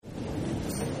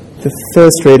The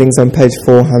first reading's on page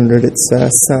 400. It's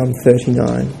Psalm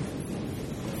 39.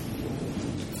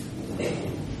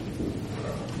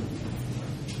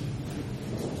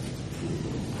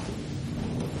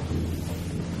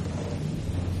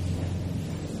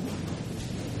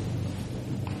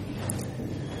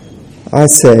 I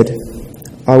said,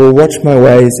 I will watch my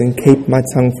ways and keep my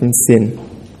tongue from sin.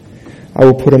 I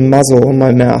will put a muzzle on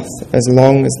my mouth as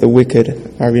long as the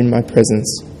wicked are in my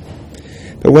presence.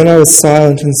 But when I was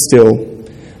silent and still,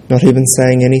 not even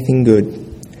saying anything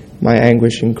good, my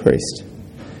anguish increased.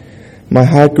 My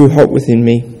heart grew hot within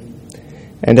me,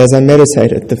 and as I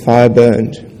meditated, the fire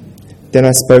burned. Then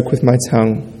I spoke with my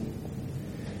tongue.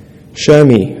 Show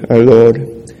me, O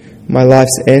Lord, my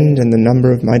life's end and the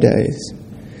number of my days.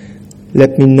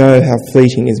 Let me know how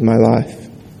fleeting is my life.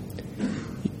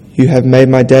 You have made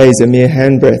my days a mere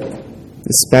handbreadth.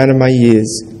 The span of my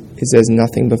years is as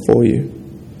nothing before you.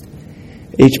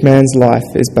 Each man's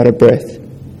life is but a breath.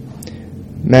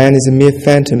 Man is a mere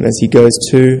phantom as he goes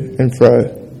to and fro.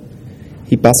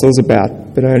 He bustles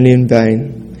about, but only in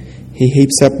vain. He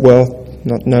heaps up wealth,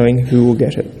 not knowing who will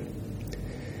get it.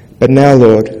 But now,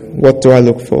 Lord, what do I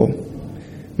look for?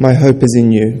 My hope is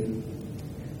in you.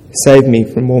 Save me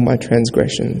from all my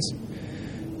transgressions.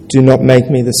 Do not make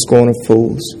me the scorn of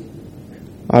fools.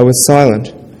 I was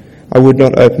silent. I would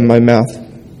not open my mouth,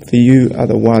 for you are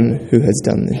the one who has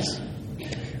done this.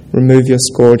 Remove your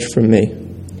scourge from me.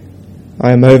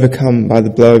 I am overcome by the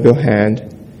blow of your hand.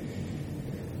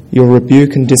 You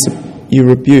rebuke and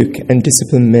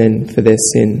discipline men for their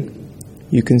sin.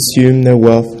 You consume their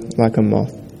wealth like a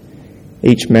moth.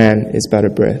 Each man is but a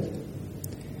breath.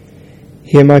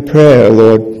 Hear my prayer, O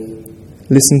Lord.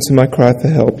 Listen to my cry for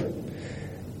help.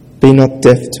 Be not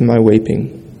deaf to my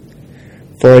weeping.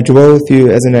 For I dwell with you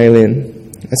as an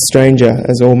alien, a stranger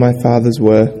as all my fathers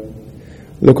were.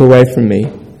 Look away from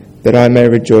me, that I may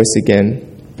rejoice again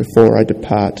before I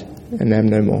depart and am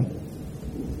no more.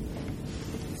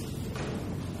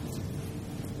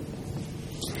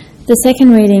 The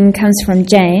second reading comes from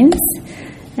James,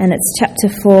 and it's chapter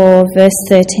 4, verse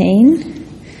 13.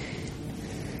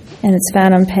 And it's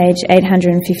found on page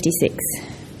 856.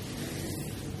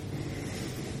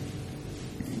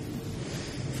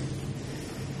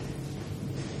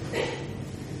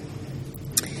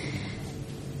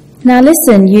 Now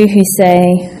listen, you who say,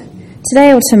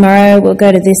 today or tomorrow we'll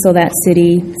go to this or that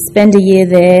city, spend a year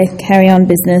there, carry on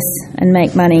business, and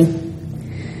make money.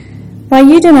 Why,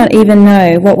 you do not even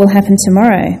know what will happen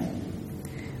tomorrow.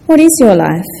 What is your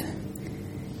life?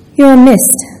 You're a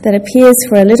mist that appears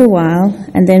for a little while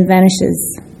and then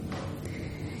vanishes.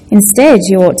 Instead,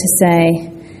 you ought to say,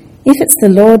 if it's the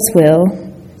Lord's will,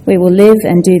 we will live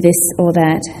and do this or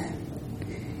that.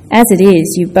 As it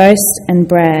is, you boast and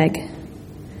brag.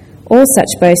 All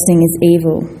such boasting is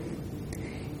evil.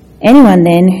 Anyone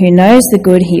then who knows the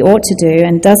good he ought to do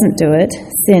and doesn't do it,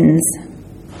 sins.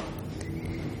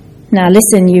 Now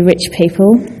listen, you rich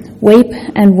people, weep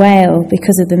and wail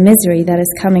because of the misery that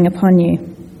is coming upon you.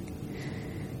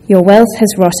 Your wealth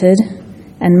has rotted,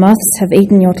 and moths have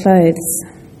eaten your clothes.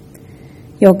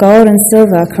 Your gold and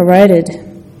silver are corroded.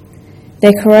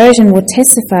 Their corrosion will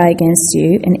testify against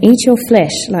you and eat your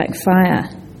flesh like fire.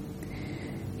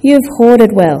 You have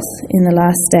hoarded wealth in the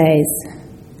last days.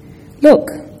 Look,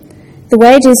 the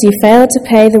wages you failed to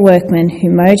pay the workmen who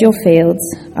mowed your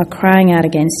fields are crying out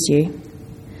against you.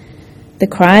 The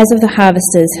cries of the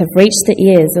harvesters have reached the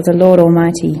ears of the Lord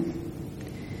Almighty.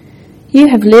 You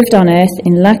have lived on earth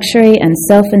in luxury and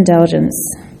self-indulgence.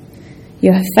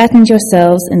 You have fattened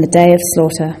yourselves in the day of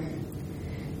slaughter.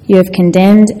 You have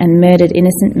condemned and murdered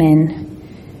innocent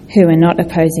men who are not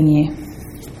opposing you.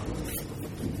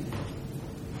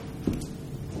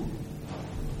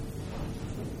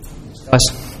 Guys,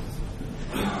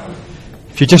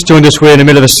 if you just joined us, we're in the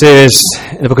middle of a series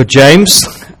in the book of James,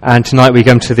 and tonight we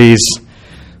come to these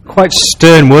quite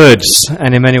stern words,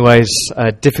 and in many ways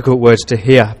difficult words to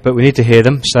hear, but we need to hear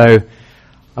them, so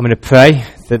I'm going to pray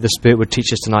that the Spirit would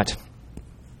teach us tonight.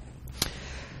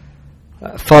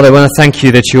 Father, I want to thank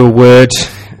you that your word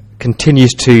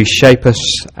continues to shape us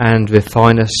and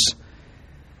refine us.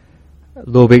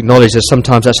 Lord, we acknowledge that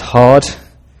sometimes that's hard,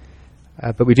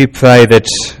 but we do pray that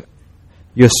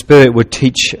your Spirit would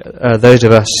teach those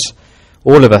of us,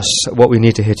 all of us, what we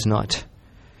need to hear tonight.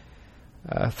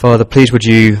 Father, please would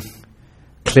you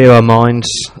clear our minds,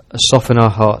 soften our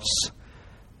hearts,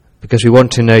 because we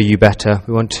want to know you better.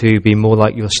 We want to be more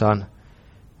like your Son.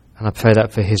 And I pray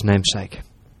that for his name's sake.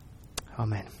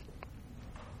 Amen.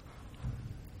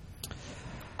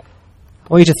 I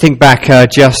want you to think back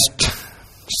just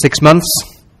 6 months.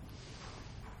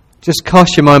 Just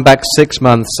cast your mind back 6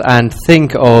 months and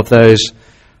think of those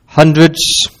hundreds,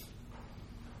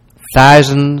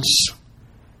 thousands,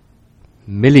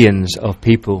 millions of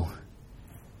people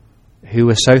who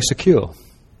were so secure.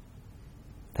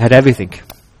 They had everything.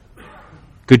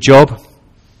 Good job,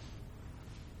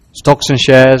 stocks and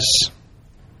shares,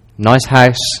 nice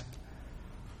house,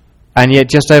 and yet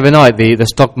just overnight the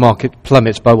stock market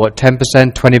plummets by 10%,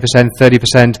 20%,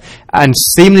 30%, and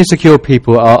seemingly secure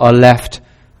people are left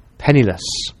penniless.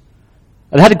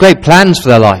 They had great plans for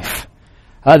their life.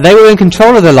 They were in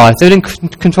control of their life. They were in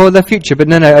control of their future, but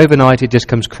no, overnight it just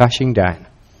comes crashing down.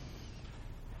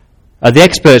 The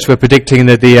experts were predicting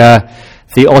that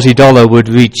the Aussie dollar would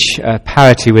reach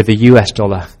parity with the US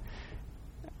dollar.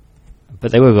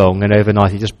 But they were wrong, and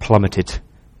overnight it just plummeted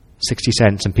 60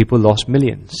 cents, and people lost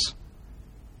millions.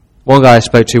 One guy I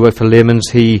spoke to worked for Lehman's.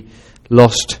 He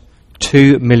lost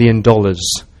 $2 million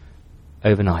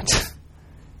overnight.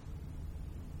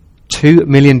 $2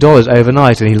 million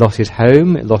overnight, and he lost his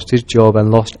home, lost his job,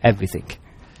 and lost everything.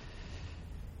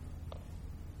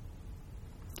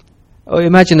 Oh,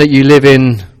 imagine that you live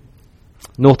in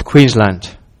North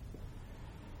Queensland,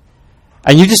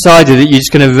 and you decided that you're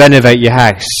just going to renovate your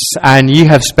house, and you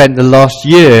have spent the last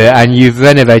year and you've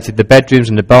renovated the bedrooms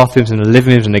and the bathrooms and the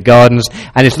living rooms and the gardens,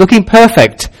 and it's looking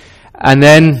perfect, and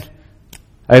then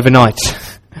overnight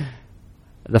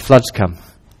the floods come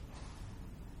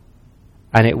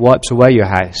and it wipes away your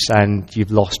house and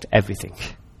you've lost everything.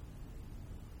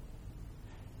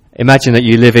 Imagine that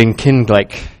you live in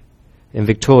Kinglake in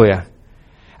Victoria,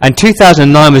 and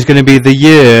 2009 was going to be the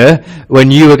year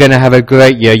when you were going to have a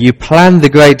great year. You planned the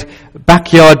great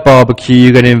backyard barbecue.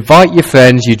 You're going to invite your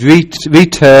friends. You'd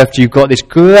re-turfed. You've got this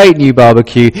great new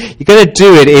barbecue. You're going to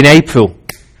do it in April.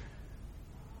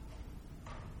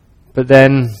 But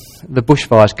then the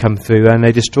bushfires come through and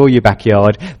they destroy your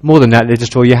backyard. More than that, they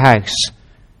destroy your house.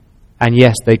 And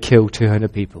yes, they kill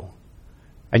 200 people.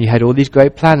 And you had all these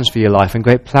great plans for your life and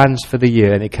great plans for the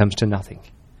year, and it comes to nothing.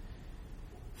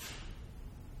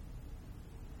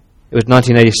 It was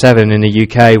 1987 in the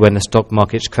UK when the stock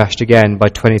markets crashed again by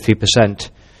 23%.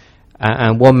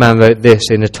 And one man wrote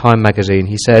this in a Time magazine.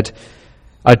 He said,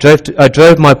 I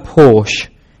drove my Porsche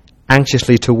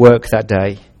anxiously to work that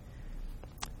day,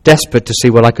 desperate to see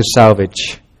what I could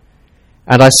salvage.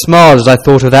 And I smiled as I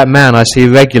thought of that man I see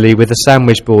regularly with the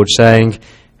sandwich board saying,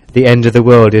 the end of the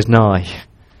world is nigh.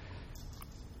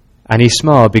 And he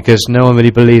smiled because no one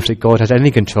really believes that God has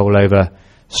any control over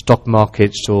stock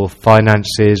markets or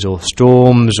finances or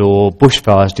storms or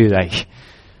bushfires, do they?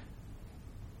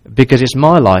 Because it's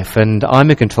my life and I'm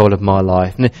in control of my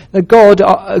life.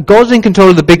 God's in control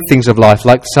of the big things of life,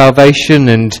 like salvation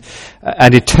and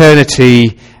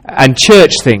eternity and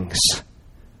church things.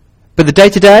 But the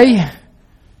day-to-day,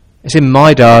 it's in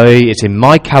my diary, it's in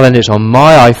my calendar, it's on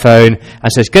my iPhone,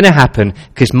 and so it's going to happen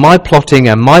because my plotting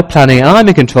and my planning, and I'm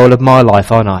in control of my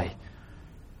life, aren't I?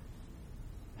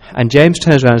 And James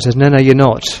turns around and says, no, you're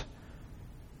not.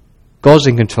 God's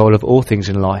in control of all things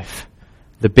in life,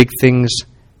 the big things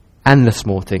and the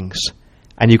small things.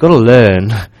 And you've got to learn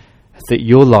that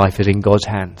your life is in God's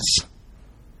hands.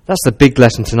 That's the big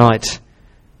lesson tonight.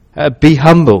 Be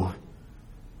humble,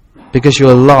 because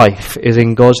your life is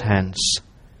in God's hands.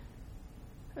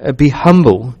 Be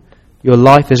humble. Your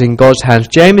life is in God's hands.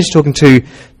 James is talking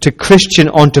to Christian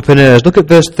entrepreneurs. Look at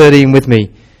verse 13 with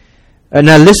me.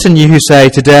 Now listen, you who say,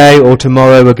 today or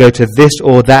tomorrow we'll go to this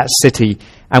or that city,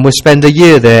 and we'll spend a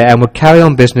year there, and we'll carry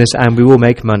on business, and we will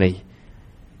make money.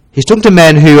 He's talking to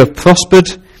men who have prospered,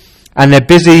 and they're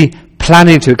busy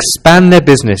planning to expand their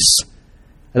business.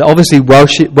 They're obviously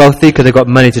wealthy because they've got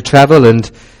money to travel,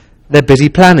 and they're busy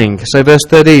planning. So verse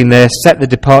 13, they set the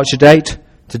departure date,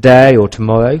 today or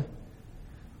tomorrow.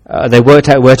 They worked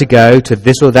out where to go to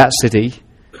this or that city.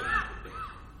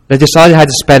 They decided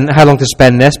how long to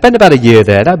spend there. Spend about a year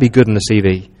there. That would be good on the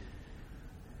CV.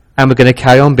 And we're going to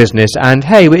carry on business. And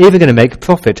hey, we're even going to make a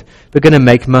profit. We're going to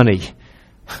make money.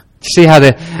 See how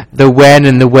the when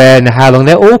and the where and the how long,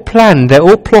 they're all planned. They're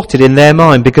all plotted in their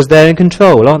mind because they're in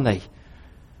control, aren't they?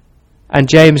 And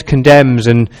James condemns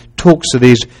and talks to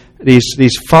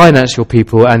these financial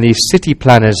people and these city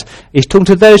planners. He's talking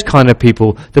to those kind of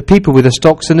people, the people with the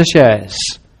stocks and the shares.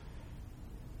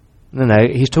 No,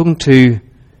 he's talking to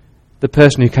the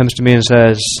person who comes to me and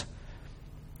says,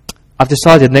 I've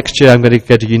decided next year I'm going to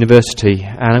go to university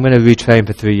and I'm going to retrain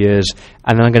for 3 years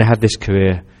and then I'm going to have this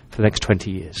career for the next 20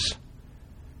 years.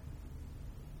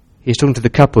 He's talking to the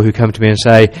couple who come to me and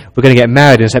say, we're going to get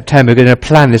married in September, we're going to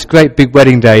plan this great big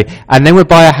wedding day, and then we'll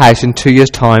buy a house in 2 years'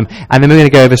 time, and then we're going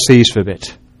to go overseas for a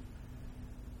bit.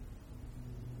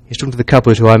 He's talking to the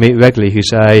couples who I meet regularly who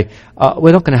say,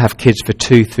 we're not going to have kids for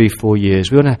 2, 3, 4 years.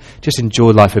 We want to just enjoy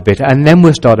life a bit, and then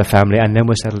we'll start a family, and then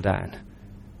we'll settle down.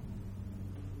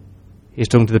 He's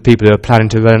talking to the people who are planning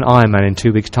to run an Ironman in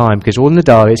 2 weeks' time, because all in the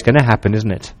diary, it's going to happen,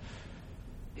 isn't it?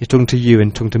 He's talking to you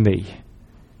and talking to me.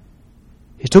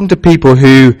 He's talking to people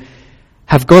who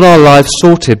have got our lives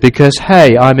sorted because,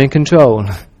 hey, I'm in control.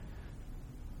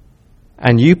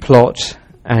 And you plot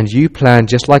and you plan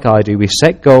just like I do. We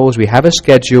set goals, we have a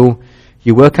schedule,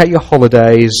 you work out your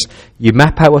holidays, you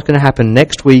map out what's going to happen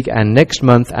next week and next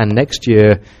month and next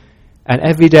year, and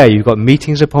every day you've got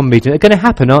meetings upon meetings. They're going to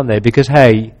happen, aren't they? Because,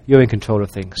 hey, you're in control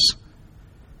of things.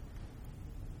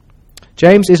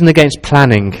 James isn't against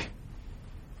planning.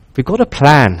 We've got a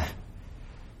plan.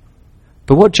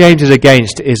 But what James is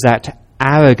against is that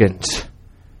arrogant,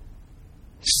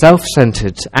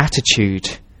 self-centered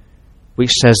attitude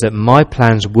which says that my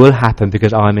plans will happen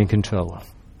because I'm in control.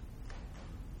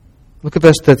 Look at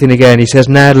verse 13 again. He says,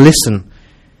 now listen.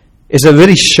 It's a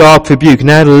really sharp rebuke.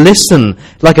 Now listen,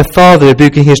 like a father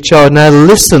rebuking his child. Now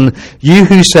listen, you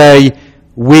who say,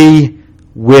 we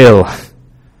will.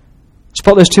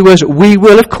 Spot those two words, we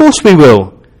will. Of course we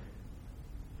will.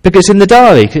 Because it's in the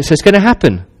diary. It says it's going to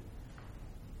happen.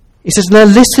 He says, now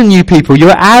listen, you people,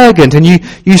 you're arrogant and you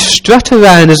strut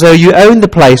around as though you own the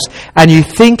place, and you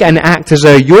think and act as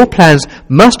though your plans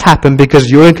must happen because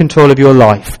you're in control of your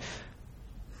life.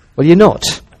 Well, you're not.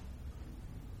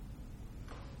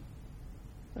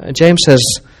 James says,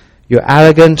 you're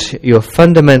arrogant, you're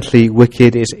fundamentally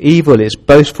wicked, it's evil, it's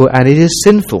boastful, and it is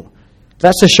sinful.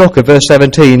 That's a shocker, verse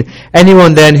 17.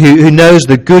 Anyone then who knows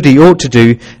the good he ought to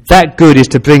do, that good is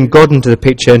to bring God into the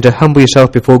picture and to humble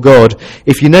yourself before God.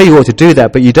 If you know you ought to do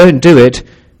that, but you don't do it,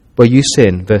 well, you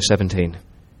sin, verse 17.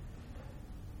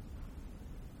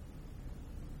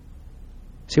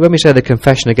 See, when we say the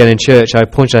confession again in church, I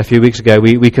pointed out a few weeks ago,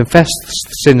 we confess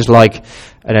sins like,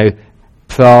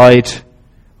 pride,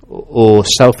 or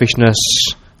selfishness,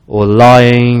 or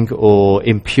lying, or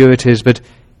impurities, but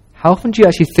how often do you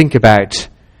actually think about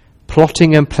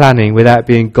plotting and planning without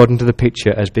being God into the picture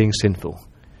as being sinful?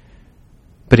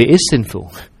 But it is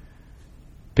sinful,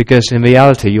 because in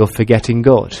reality you're forgetting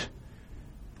God.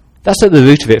 That's at the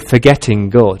root of it,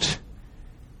 forgetting God.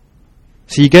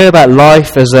 So you go about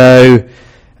life as though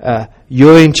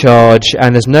you're in charge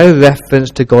and there's no reference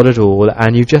to God at all,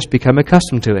 and you've just become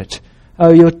accustomed to it.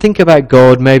 Oh, you'll think about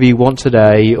God maybe once a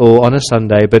day or on a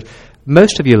Sunday, but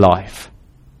most of your life,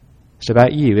 it's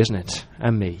about you, isn't it?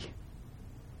 And me.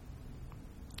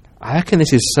 I reckon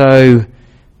this is so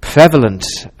prevalent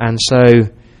and so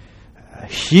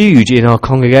huge in our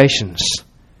congregations,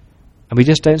 and we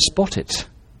just don't spot it.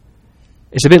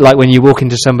 It's a bit like when you walk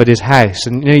into somebody's house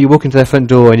and you walk into their front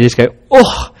door and you just go,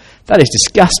 oh, that is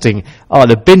disgusting. Oh,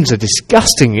 the bins are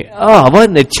disgusting. Oh, why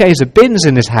don't they change the bins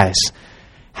in this house?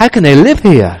 How can they live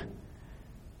here?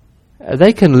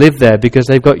 They can live there because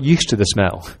they've got used to the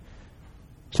smell.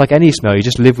 It's like any smell, you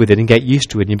just live with it and get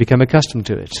used to it and you become accustomed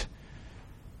to it.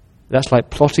 That's like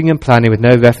plotting and planning with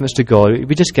no reference to God.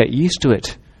 We just get used to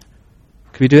it.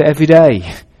 We do it every day.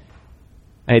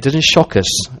 And it doesn't shock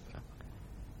us.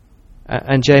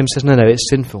 And James says, no, it's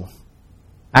sinful.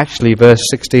 Actually, verse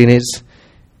 16 is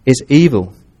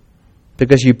evil.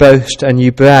 Because you boast and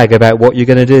you brag about what you're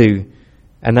going to do.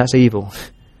 And that's evil.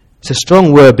 It's a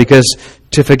strong word because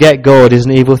to forget God is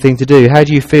an evil thing to do. How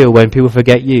do you feel when people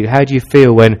forget you? How do you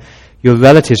feel when your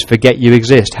relatives forget you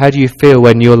exist? How do you feel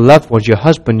when your loved ones, your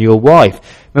husband, your wife?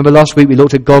 Remember last week we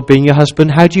looked at God being your husband?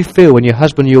 How do you feel when your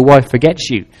husband or your wife forgets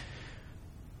you?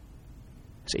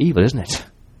 It's evil, isn't it?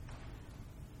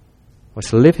 Well,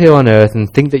 to live here on earth and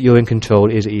think that you're in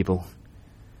control is evil.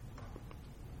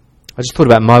 I just thought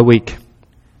about my week.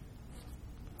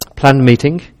 Planned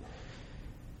meeting.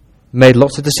 Made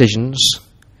lots of decisions,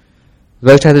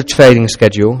 wrote out a training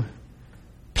schedule,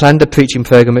 planned a preaching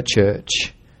program at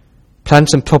church, planned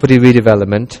some property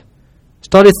redevelopment,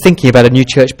 started thinking about a new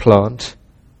church plant,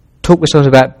 talked with someone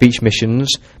about beach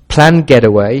missions, planned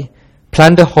getaway,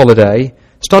 planned a holiday,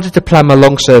 started to plan my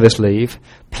long service leave,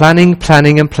 planning,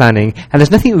 and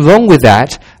there's nothing wrong with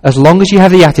that as long as you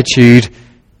have the attitude,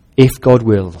 if God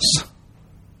wills.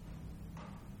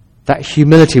 That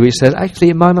humility which says, actually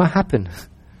it might not happen.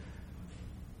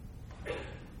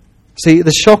 See,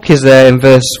 the shock is there in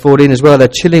verse 14 as well. They're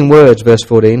chilling words, verse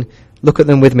 14. Look at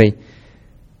them with me.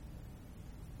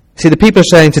 See, the people are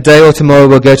saying today or tomorrow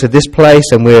we'll go to this place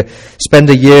and we'll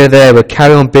spend a year there, we'll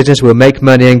carry on business, we'll make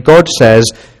money. And God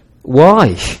says,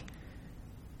 why?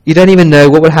 You don't even know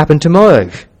what will happen tomorrow.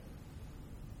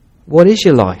 What is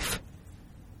your life?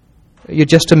 You're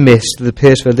just a mist that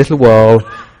appears for a little while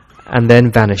and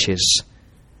then vanishes.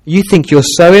 You think you're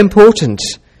so important.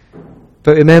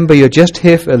 But remember, you're just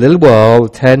here for a little while,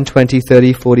 10, 20,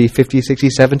 30, 40, 50, 60,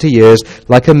 70 years,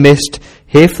 like a mist,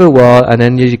 here for a while, and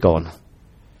then you're gone.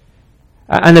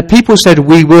 And the people said,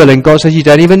 we will, and God says, you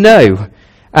don't even know.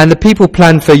 And the people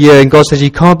planned for a year, and God says, you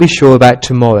can't be sure about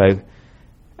tomorrow.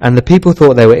 And the people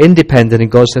thought they were independent, and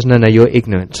God says, no, you're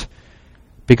ignorant.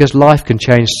 Because life can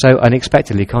change so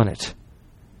unexpectedly, can't it?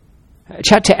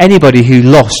 Chat to anybody who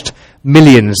lost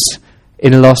millions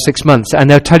in the last 6 months, and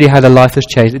they'll tell you how their life has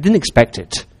changed. They didn't expect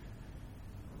it.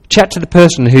 Chat to the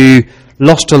person who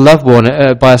lost a loved one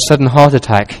by a sudden heart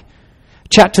attack.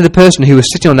 Chat to the person who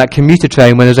was sitting on that commuter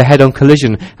train when there was a head-on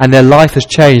collision, and their life has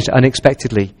changed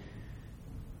unexpectedly.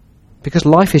 Because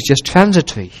life is just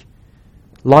transitory.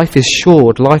 Life is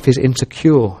short. Life is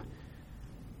insecure.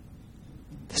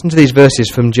 Listen to these verses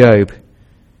from Job.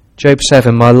 Job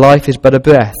 7, my life is but a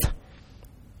breath.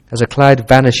 As a cloud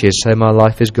vanishes, so my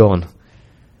life is gone.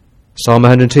 Psalm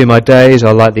 102, my days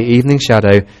are like the evening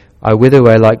shadow, I wither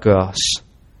away like grass.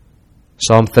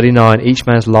 Psalm 39, each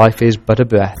man's life is but a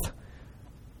breath.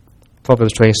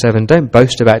 Proverbs 27, don't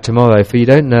boast about tomorrow, for you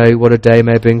don't know what a day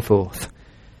may bring forth.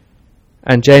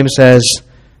 And James says,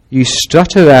 you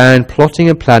strut around plotting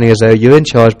and planning as though you're in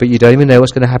charge, but you don't even know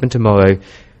what's going to happen tomorrow.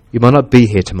 You might not be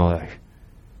here tomorrow.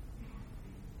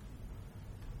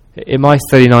 In my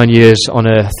 39 years on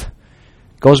earth,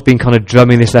 God's been kind of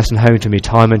drumming this lesson home to me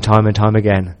time and time and time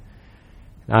again.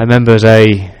 I remember as a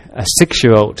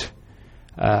 6-year-old,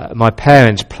 my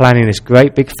parents planning this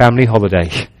great big family holiday.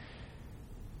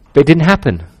 But it didn't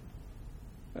happen.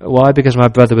 Why? Because my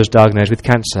brother was diagnosed with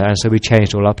cancer, and so we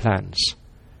changed all our plans.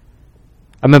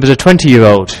 I remember as a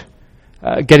 20-year-old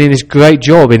getting this great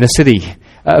job in the city,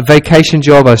 a vacation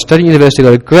job. I was studying at university,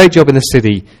 got a great job in the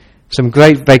city, some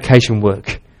great vacation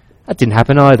work. That didn't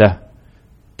happen either,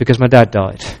 because my dad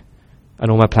died, and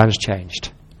all my plans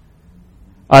changed.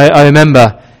 I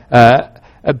remember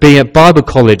being at Bible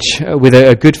college with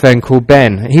a good friend called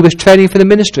Ben. He was training for the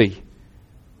ministry.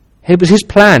 It was his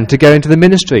plan to go into the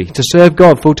ministry, to serve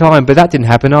God full time, but that didn't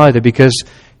happen either, because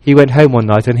he went home one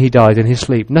night and he died in his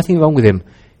sleep. Nothing wrong with him.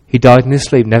 He died in his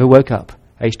sleep, never woke up,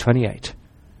 age 28.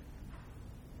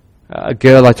 A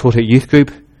girl I taught at youth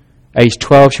group, age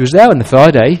 12, she was there on the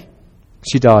Friday.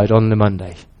 She died on the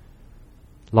Monday.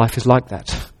 Life is like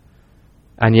that.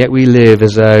 And yet we live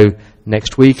as though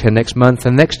next week and next month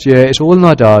and next year, it's all in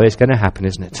our diary, it's going to happen,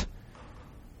 isn't it?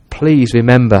 Please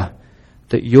remember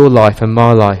that your life and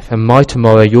my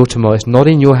tomorrow, your tomorrow, is not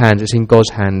in your hands, it's in God's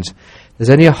hands. There's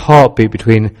only a heartbeat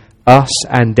between us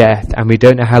and death, and we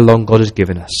don't know how long God has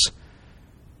given us.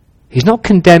 He's not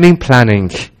condemning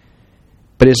planning,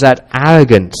 but it's that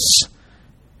arrogance,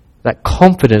 that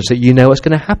confidence that you know what's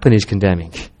going to happen he's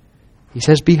condemning. He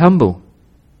says, be humble.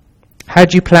 How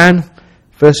do you plan?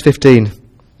 Verse 15.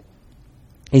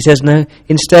 He says, no,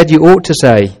 instead you ought to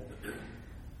say,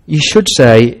 you should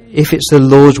say, if it's the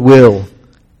Lord's will,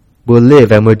 we'll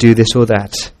live and we'll do this or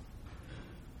that.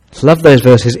 Love those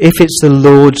verses. If it's the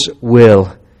Lord's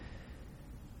will.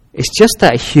 It's just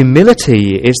that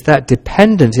humility, it's that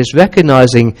dependence, it's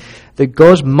recognizing that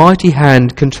God's mighty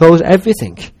hand controls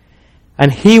everything.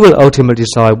 And He will ultimately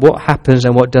decide what happens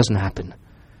and what doesn't happen.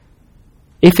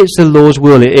 If it's the Lord's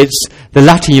will, it's the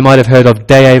Latin you might have heard of,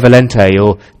 Deo volente,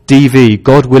 or DV,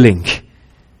 God willing.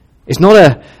 It's not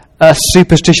a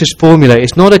superstitious formula.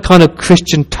 It's not a kind of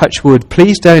Christian touchwood.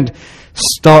 Please don't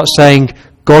start saying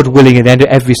God willing at the end of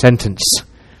every sentence.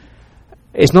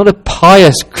 It's not a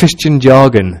pious Christian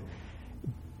jargon,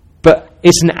 but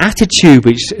it's an attitude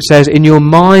which says in your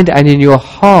mind and in your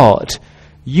heart,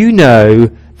 you know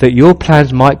that your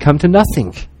plans might come to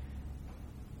nothing.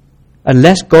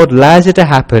 Unless God allows it to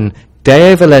happen,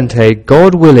 Deo volente,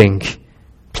 God willing.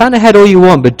 Plan ahead all you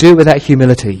want, but do it with that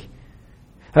humility.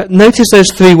 Notice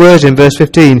those 3 words in verse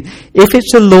 15. If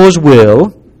it's the Lord's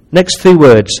will, next 3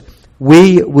 words,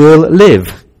 we will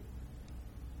live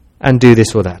and do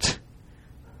this or that.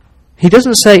 He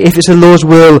doesn't say, if it's the Lord's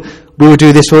will, we will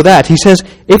do this or that. He says,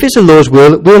 if it's the Lord's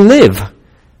will, we'll live.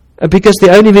 Because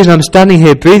the only reason I'm standing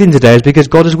here breathing today is because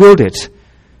God has willed it.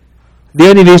 The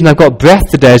only reason I've got breath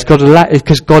today is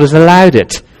because God has allowed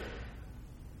it.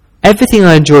 Everything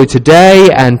I enjoy today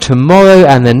and tomorrow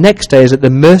and the next day is at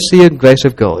the mercy and grace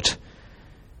of God.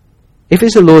 If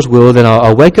it's the Lord's will, then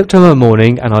I'll wake up tomorrow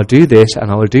morning and I'll do this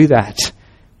and I will do that.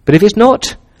 But if it's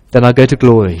not, then I'll go to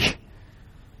glory.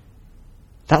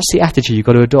 That's the attitude you've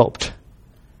got to adopt.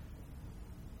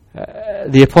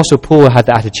 The Apostle Paul had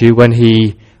that attitude when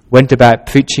he went about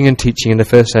preaching and teaching in the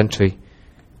first century.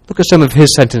 Look at some of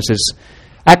his sentences.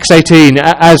 Acts 18,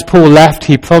 as Paul left,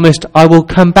 he promised, I will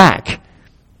come back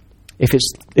if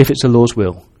it's the Lord's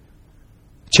will.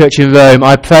 church in Rome,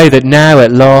 I pray that now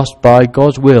at last, by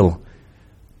God's will,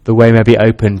 the way may be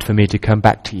opened for me to come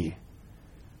back to you.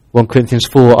 1 Corinthians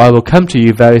 4, I will come to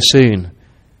you very soon,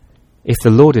 if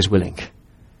the Lord is willing.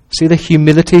 See the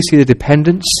humility, see the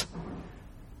dependence.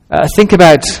 Think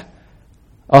about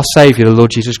our Saviour, the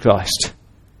Lord Jesus Christ,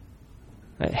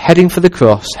 heading for the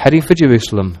cross, heading for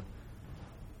Jerusalem.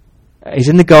 He's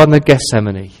in the Garden of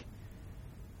Gethsemane,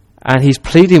 and he's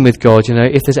pleading with God,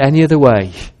 if there's any other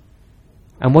way.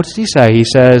 And what does he say? He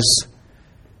says,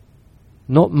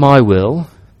 not my will,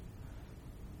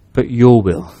 but your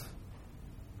will.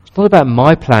 It's not about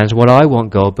my plans, what I want,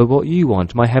 God, but what you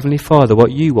want. My Heavenly Father,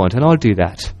 what you want, and I'll do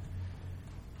that.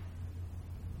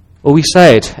 Or we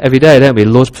say it every day, don't we?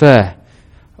 Lord's Prayer.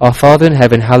 Our Father in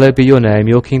heaven, hallowed be your name.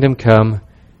 Your kingdom come.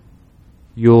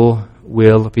 Your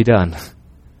will be done.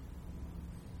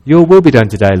 Your will be done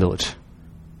today, Lord.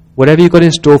 Whatever you've got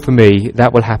in store for me,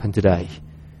 that will happen today.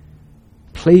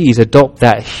 Please adopt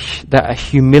that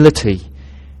humility.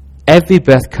 Every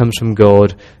breath comes from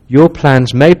God. Your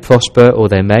plans may prosper or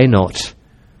they may not.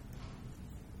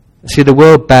 See, the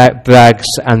world brags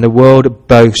and the world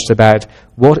boasts about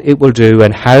what it will do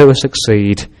and how it will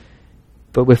succeed,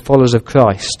 but we're followers of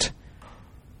Christ.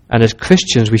 And as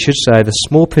Christians, we should say, the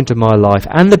small print of my life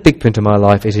and the big print of my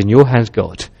life is in your hands,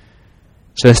 God.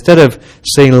 So instead of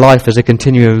seeing life as a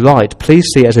continuing right, please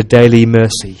see it as a daily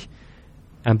mercy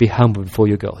and be humble before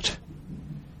your God.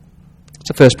 That's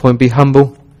the first point, be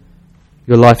humble.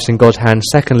 Your life's in God's hands.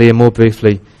 Secondly, and more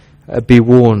briefly, be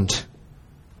warned.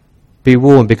 Be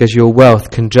warned, because your wealth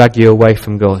can drag you away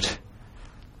from God.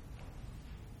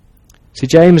 See,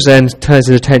 James then turns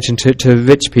his attention to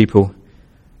rich people.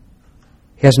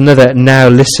 He has another now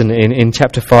listen in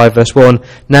chapter 5 verse 1.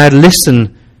 Now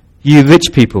listen, you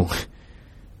rich people.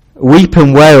 Weep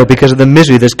and wail because of the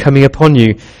misery that's coming upon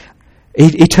you.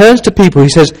 He turns to people, he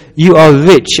says, you are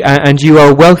rich and you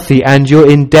are wealthy and you're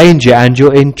in danger and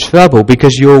you're in trouble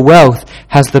because your wealth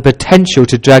has the potential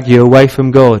to drag you away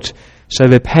from God. So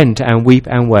repent and weep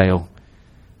and wail.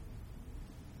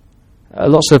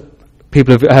 Lots of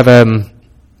people have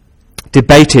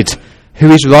debated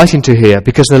who is writing to here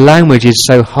because the language is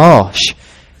so harsh.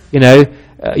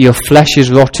 Your flesh is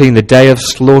rotting, the day of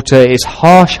slaughter. It's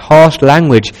harsh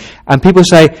language. And people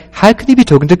say, how can he be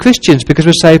talking to Christians? Because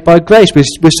we're saved by grace.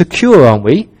 We're secure, aren't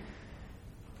we?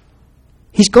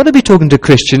 He's got to be talking to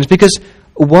Christians, because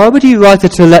why would he write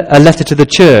a letter to the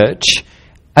church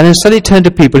and then suddenly turn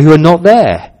to people who are not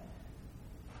there?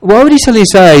 Why would he suddenly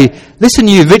say, listen,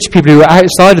 you rich people who are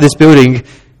outside of this building?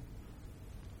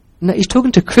 No, he's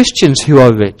talking to Christians who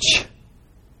are rich,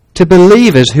 to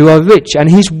believers who are rich, and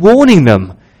he's warning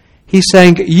them. He's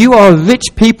saying, you are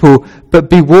rich people, but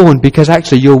be warned, because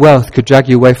actually your wealth could drag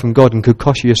you away from God and could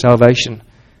cost you your salvation.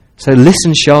 So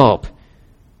listen sharp.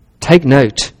 Take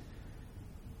note.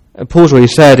 And Paul's already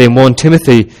said in 1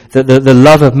 Timothy that the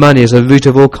love of money is a root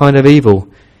of all kind of evil.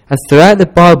 And throughout the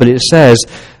Bible it says,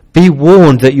 be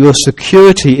warned that your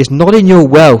security is not in your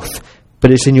wealth,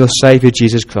 but it's in your Saviour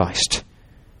Jesus Christ.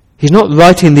 He's not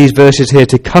writing these verses here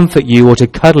to comfort you or to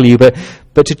cuddle you,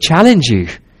 but to challenge you.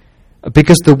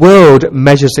 Because the world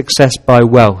measures success by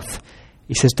wealth.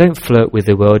 He says, don't flirt with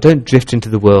the world, don't drift into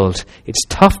the world. It's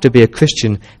tough to be a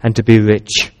Christian and to be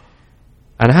rich.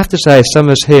 And I have to say, some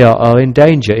of us here are in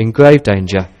danger, in grave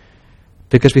danger,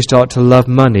 because we start to love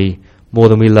money more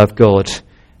than we love God.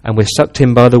 And we're sucked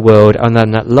in by the world, and on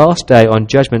that last day, on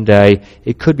Judgment Day,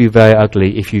 it could be very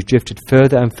ugly if you've drifted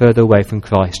further and further away from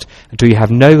Christ until you have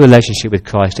no relationship with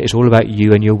Christ. It's all about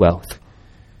you and your wealth.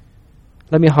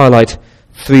 Let me highlight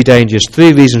 3 dangers,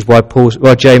 3 reasons why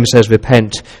James says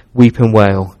repent, weep and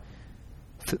wail.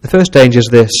 The first danger is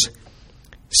this: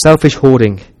 selfish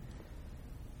hoarding.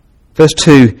 Verse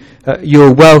 2,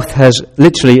 your wealth has,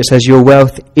 literally it says your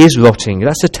wealth is rotting.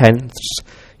 That's a tense.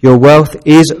 Your wealth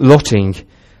is rotting.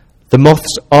 The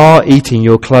moths are eating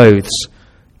your clothes.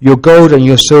 Your gold and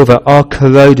your silver are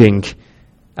corroding,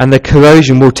 and the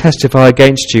corrosion will testify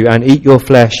against you and eat your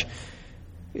flesh.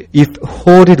 You've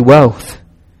hoarded wealth.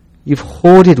 You've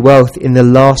hoarded wealth in the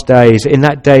last days, in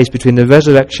that days between the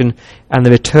resurrection and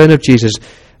the return of Jesus.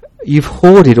 You've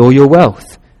hoarded all your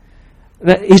wealth.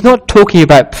 He's not talking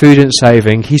about prudent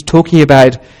saving. He's talking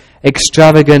about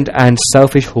extravagant and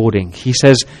selfish hoarding. He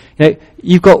says,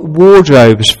 you've got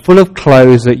wardrobes full of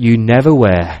clothes that you never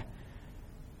wear.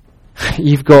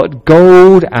 You've got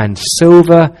gold and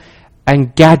silver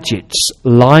and gadgets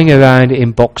lying around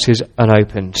in boxes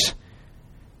unopened.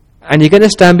 And you're going to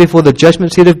stand before the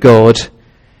judgment seat of God,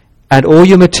 and all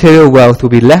your material wealth will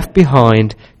be left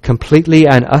behind, completely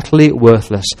and utterly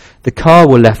worthless. The car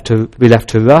will be left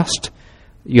to rust.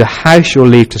 Your house you'll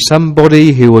leave to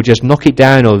somebody who will just knock it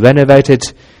down or renovate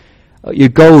it. Your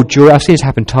gold jewelry, I've seen this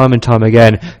happen time and time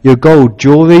again. Your gold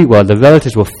jewelry, well, the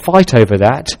relatives will fight over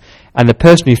that, and the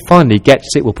person who finally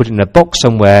gets it will put it in a box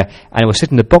somewhere, and it will sit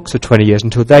in the box for 20 years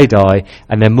until they die,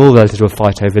 and then more relatives will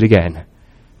fight over it again.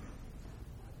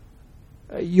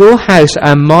 Your house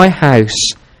and my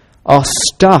house are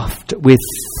stuffed with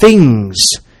things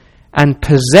and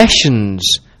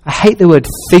possessions. I hate the word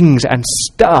things and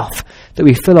stuff that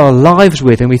we fill our lives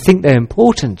with and we think they're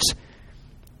important.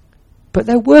 But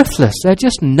they're worthless. They're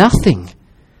just nothing.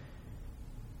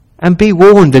 And be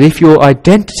warned that if your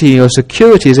identity and your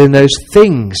security is in those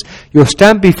things, you'll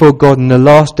stand before God in the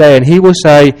last day and he will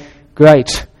say,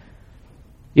 great,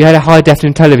 you had a high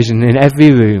definition television in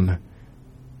every room,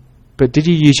 but did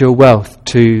you use your wealth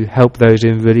to help those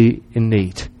really in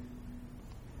need?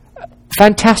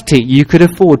 Fantastic, you could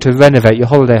afford to renovate your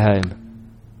holiday home,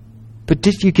 but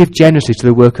did you give generously to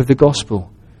the work of the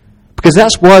gospel? Because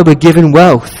that's why we're given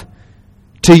wealth,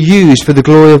 to use for the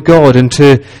glory of God and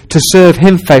to serve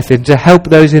him faithfully and to help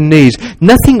those in need.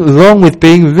 Nothing wrong with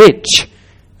being rich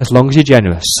as long as you're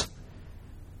generous.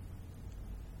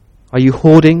 Are you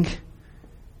hoarding?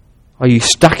 Are you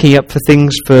stacking up for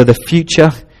things for the future,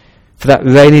 for that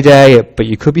rainy day, but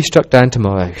you could be struck down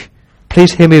tomorrow?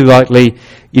 Please hear me rightly.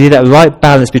 You need that right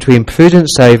balance between prudent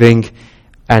saving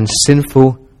and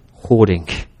sinful hoarding.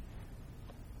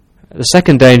 The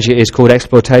second danger is called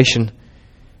exploitation.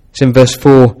 It's in verse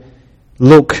 4.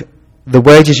 Look, the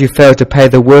wages you failed to pay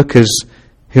the workers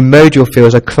who mowed your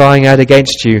fields are crying out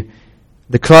against you.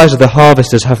 The cries of the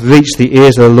harvesters have reached the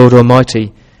ears of the Lord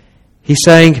Almighty. He's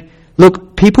saying,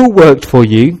 look, people worked for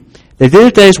you. They did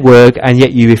a day's work, and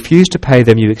yet you refused to pay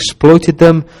them. You exploited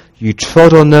them. You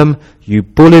trod on them. You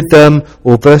bullied them.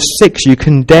 Or verse 6, you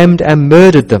condemned and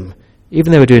murdered them,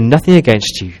 even though they were doing nothing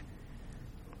against you.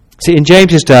 See, in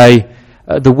James's day,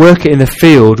 the worker in the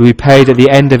field would be paid at the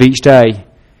end of each day.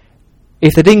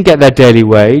 If they didn't get their daily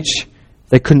wage,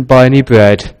 they couldn't buy any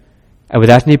bread, and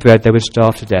without any bread they would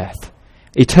starve to death.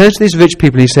 He turns to these rich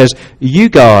people and he says, you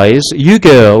guys, you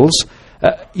girls,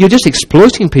 you're just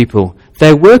exploiting people.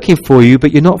 They're working for you,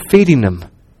 but you're not feeding them.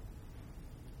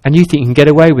 And you think you can get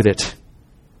away with it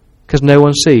because no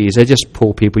one sees. They're just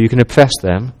poor people. You can oppress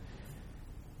them.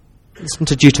 Listen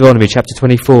to Deuteronomy chapter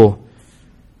 24.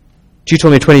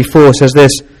 Deuteronomy 24 says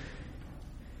this: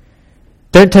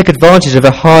 don't take advantage of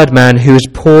a hired man who is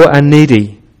poor and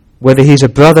needy, whether he's a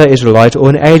brother Israelite or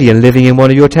an alien living in one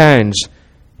of your towns.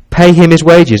 Pay him his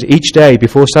wages each day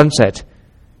before sunset,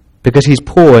 because he's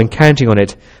poor and counting on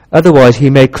it. Otherwise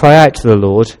he may cry out to the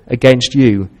Lord against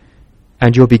you,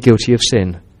 and you'll be guilty of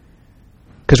sin.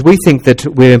 Because we think that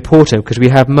we're important because we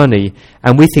have money,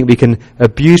 and we think we can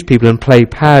abuse people and play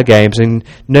power games, and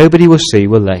nobody will see,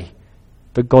 will they?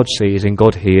 But God sees and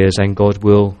God hears and God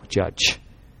will judge.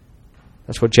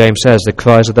 That's what James says. The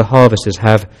cries of the harvesters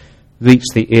have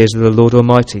reached the ears of the Lord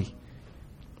Almighty.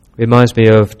 Reminds me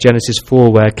of Genesis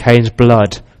 4 where Cain's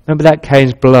blood, remember that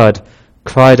Cain's blood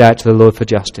cried out to the Lord for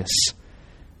justice.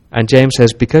 And James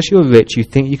says, because you're rich, you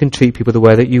think you can treat people the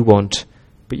way that you want,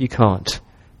 but you can't,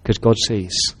 because God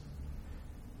sees.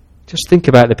 Just think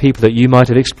about the people that you might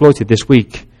have exploited this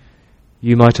week,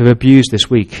 you might have abused this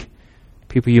week,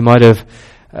 people you might have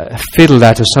fiddled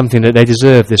out of something that they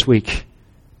deserve this week.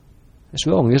 It's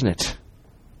wrong, isn't it?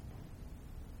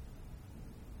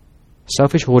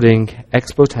 Selfish hoarding,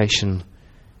 exploitation,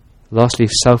 lastly,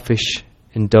 selfish,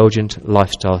 indulgent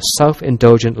lifestyles.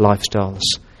 Self-indulgent lifestyles.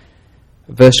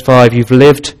 Verse 5, you've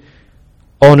lived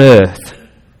on earth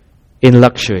in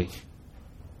luxury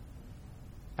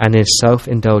and in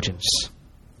self-indulgence.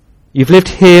 You've lived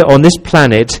here on this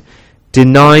planet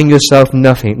denying yourself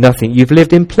nothing. You've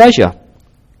lived in pleasure.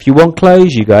 If you want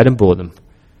clothes, you go out and buy them.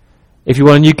 If you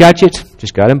want a new gadget,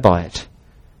 just go out and buy it.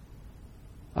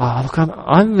 Oh, look,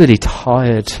 I'm really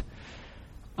tired.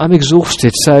 I'm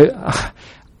exhausted, so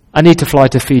I need to fly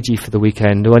to Fiji for the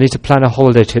weekend, or I need to plan a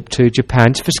holiday trip to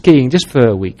Japan just for skiing, just for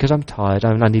a week, because I'm tired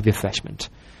and I need refreshment.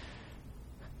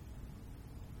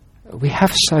 We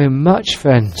have so much,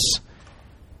 friends.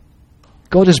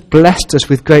 God has blessed us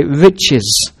with great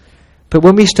riches. But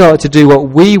when we start to do what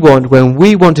we want, when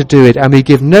we want to do it, and we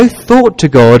give no thought to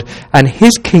God and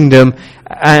His kingdom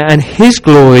and His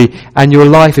glory, and your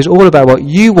life is all about what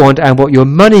you want and what your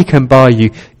money can buy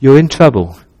you, you're in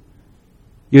trouble.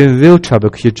 You're in real trouble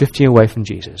because you're drifting away from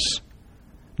Jesus.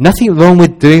 Nothing wrong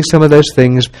with doing some of those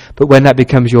things, but when that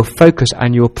becomes your focus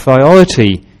and your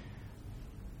priority,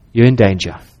 you're in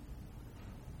danger.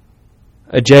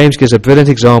 James gives a brilliant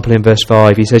example in verse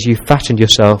 5. He says, you fattened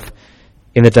yourself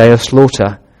in the day of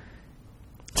slaughter.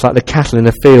 It's like the cattle in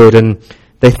the field, and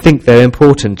They think they're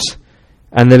important,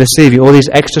 and they're receiving all these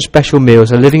extra special meals.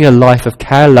 They're living a life of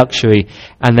care luxury,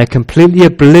 and they're completely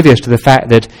oblivious to the fact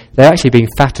that they're actually being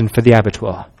fattened for the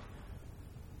abattoir.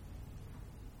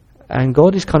 And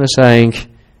God is kind of saying,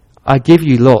 I give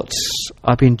you lots.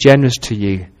 I've been generous to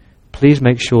you. Please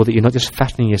make sure that you're not just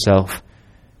fattening yourself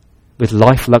with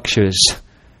life luxuries.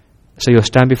 So you'll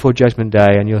stand before Judgment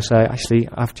Day and you'll say, actually,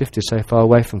 I've drifted so far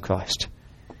away from Christ.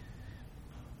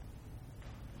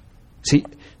 See,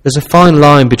 there's a fine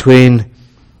line between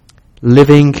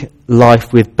living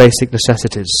life with basic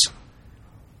necessities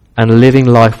and living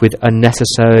life with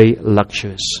unnecessary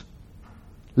luxuries.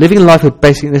 Living life with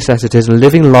basic necessities and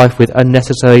living life with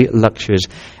unnecessary luxuries.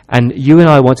 And you and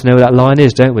I want to know where that line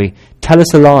is, don't we? Tell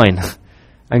us a line.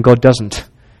 And God doesn't.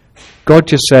 God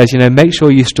just says, make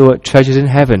sure you store up treasures in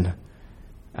heaven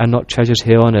and not treasures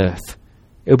here on earth.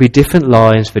 It'll be different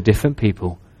lines for different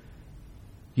people.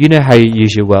 You know how you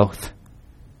use your wealth.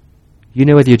 You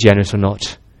know whether you're generous or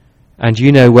not. And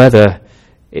you know whether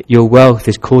your wealth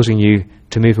is causing you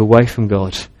to move away from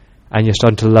God. And you're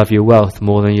starting to love your wealth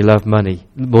more than you love money,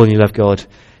 more than you love God.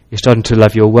 You're starting to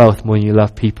love your wealth more than you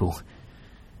love people.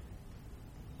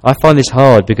 I find this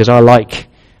hard because I like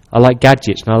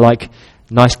gadgets and I like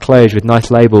nice clothes with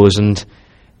nice labels, and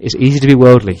it's easy to be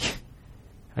worldly.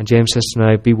 And James says to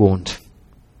know, be warned.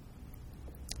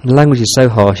 And the language is so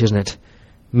harsh, isn't it?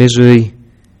 Misery,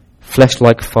 flesh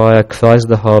like fire, cries of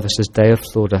the harvesters, day of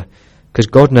slaughter. Because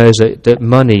God knows that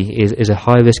money is a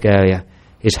high-risk area.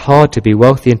 It's hard to be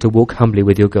wealthy and to walk humbly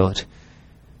with your God.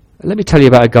 Let me tell you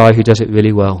about a guy who does it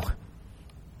really well.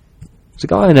 There's a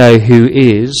guy I know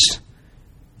he's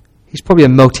probably a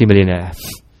multi-millionaire.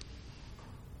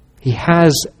 He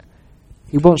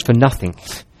wants for nothing.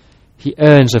 He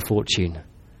earns a fortune.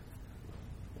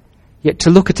 Yet to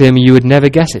look at him, you would never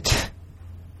guess it.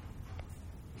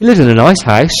 He lives in a nice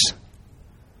house,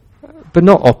 but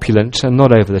not opulent and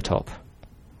not over the top.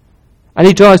 And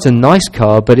he drives a nice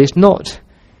car, but it's not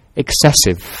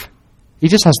excessive. He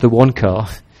just has the one car.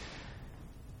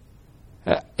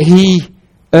 He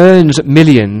earns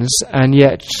millions, and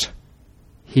yet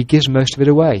he gives most of it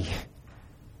away.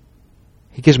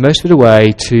 He gives most of it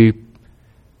away to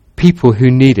people who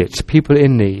need it, people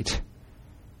in need.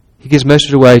 He gives most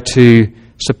of it away to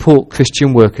support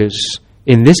Christian workers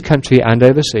in this country and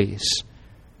overseas.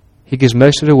 He gives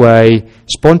most of it away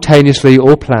spontaneously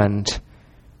or planned.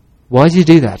 Why does he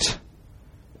do that?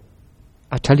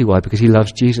 I tell you why, because he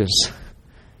loves Jesus.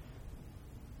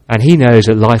 And he knows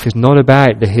that life is not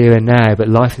about the here and now, but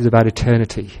life is about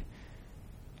eternity.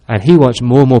 And he wants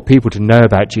more and more people to know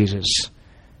about Jesus.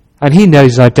 And he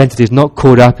knows his identity is not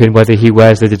caught up in whether he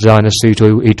wears the designer suit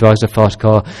or he drives a fast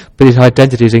car, but his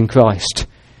identity is in Christ.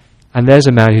 And there's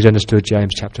a man who's understood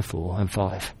James chapter 4 and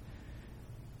 5.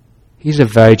 He's a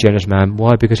very generous man.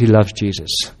 Why? Because he loves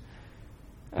Jesus.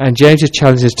 And James's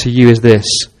challenge to you is this.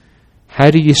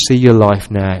 How do you see your life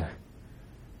now?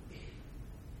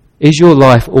 Is your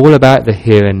life all about the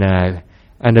here and now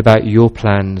and about your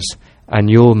plans and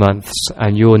your months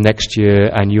and your next year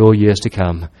and your years to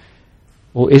come?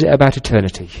 Or is it about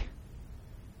eternity?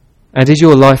 And is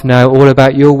your life now all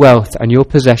about your wealth and your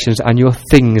possessions and your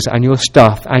things and your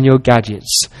stuff and your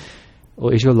gadgets?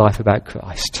 Or is your life about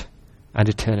Christ and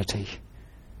eternity?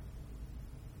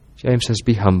 James says,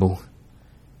 be humble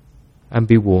and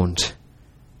be warned,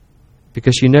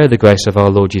 because you know the grace of our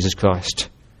Lord Jesus Christ.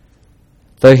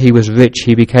 Though he was rich,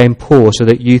 he became poor so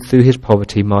that you through his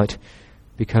poverty might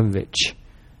become rich.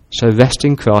 So rest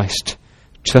in Christ,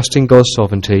 trust in God's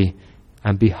sovereignty,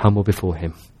 and be humble before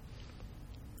him.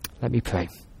 Let me pray.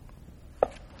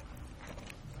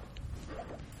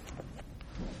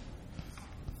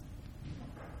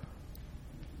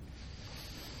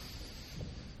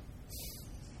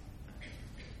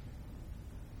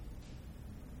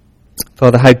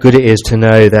 Father, how good it is to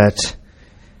know that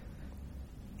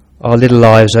our little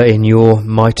lives are in your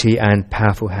mighty and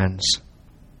powerful hands.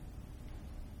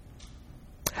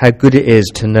 How good it is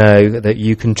to know that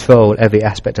you control every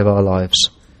aspect of our lives.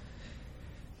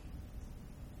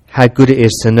 How good it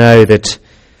is to know that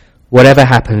whatever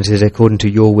happens is according to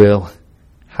your will.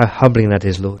 How humbling that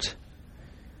is, Lord.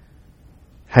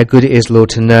 How good it is, Lord,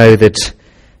 to know that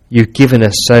you've given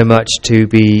us so much to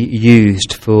be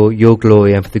used for your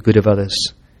glory and for the good of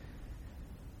others.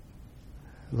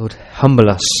 Lord, humble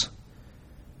us,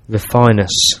 refine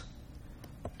us,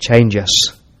 change us.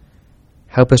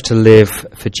 Help us to live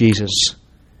for Jesus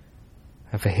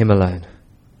and for him alone.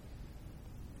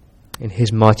 In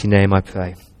his mighty name I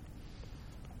pray.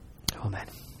 Amen.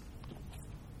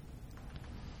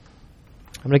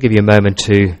 I'm going to give you a moment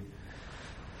to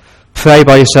pray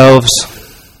by yourselves,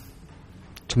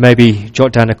 to maybe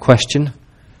jot down a question.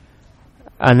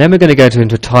 And then we're going to go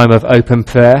into a time of open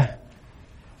prayer.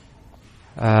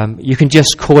 You can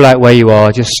just call out where you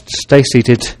are, just stay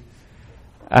seated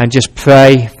and just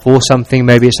pray for something.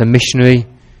 Maybe it's a missionary,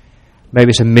 maybe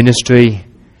it's a ministry,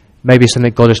 maybe it's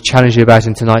something God has challenged you about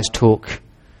in tonight's talk.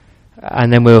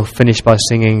 And then we'll finish by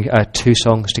singing 2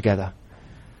 songs together.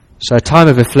 So a time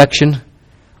of reflection.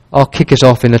 I'll kick us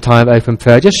off in the time of open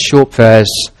prayer, just short prayers,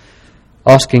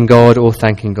 asking God or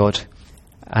thanking God.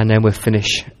 And then we'll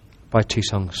finish by 2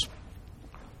 songs.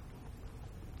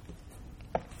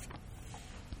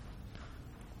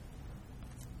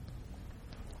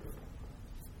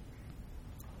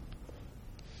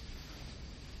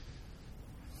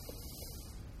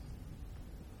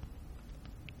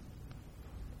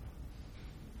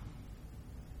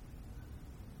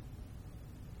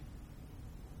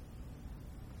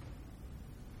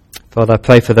 Father, I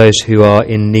pray for those who are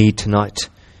in need tonight,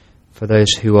 for those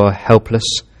who are helpless,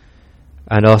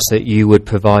 and ask that you would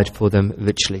provide for them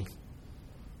richly.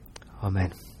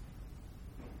 Amen.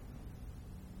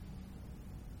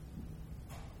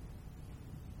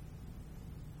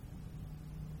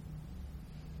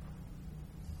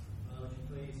 Would you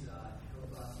please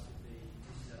help us to be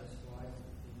dissatisfied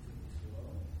with the things of this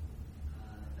world,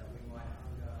 that we might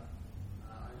hunger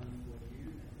only for you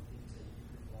and the things that you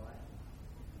provide,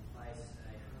 and place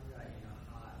a hunger in our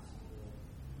hearts for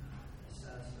a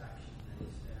satisfaction that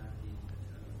is found in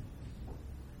eternal things.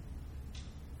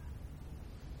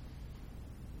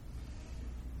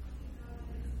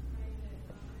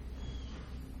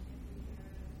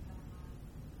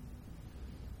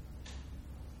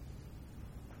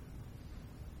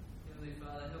 Heavenly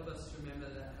Father, help us to remember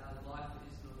that our life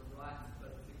is not a right, but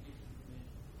it's a gift from you.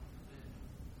 Amen.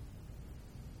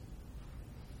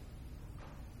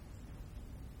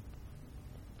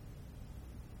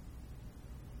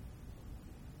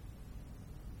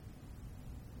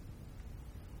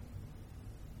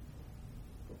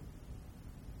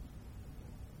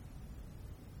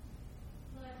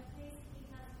 Lord, please keep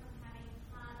us from having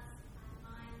hearts,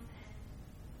 minds, and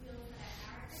wills that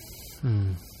are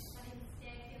arrogant, but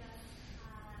instead give us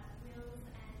wills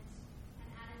and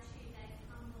an attitude that is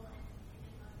humble and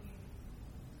dependent on you.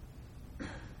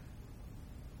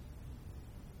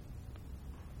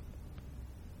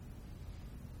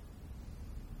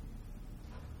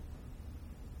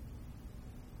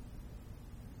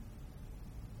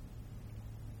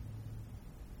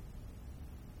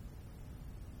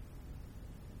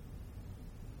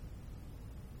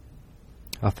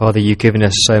 Our Father, you've given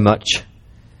us so much.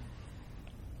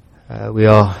 We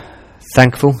are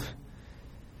thankful.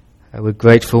 We're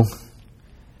grateful.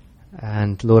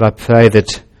 And Lord, I pray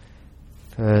that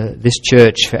for this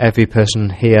church, for every person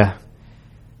here,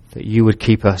 that you would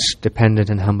keep us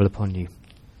dependent and humble upon you.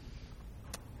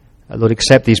 Lord,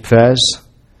 accept these prayers.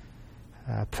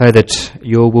 Pray that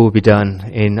your will be done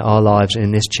in our lives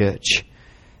in this church,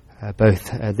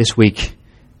 both this week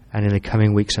and in the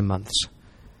coming weeks and months.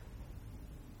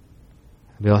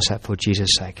 We ask that for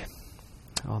Jesus' sake.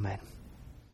 Amen.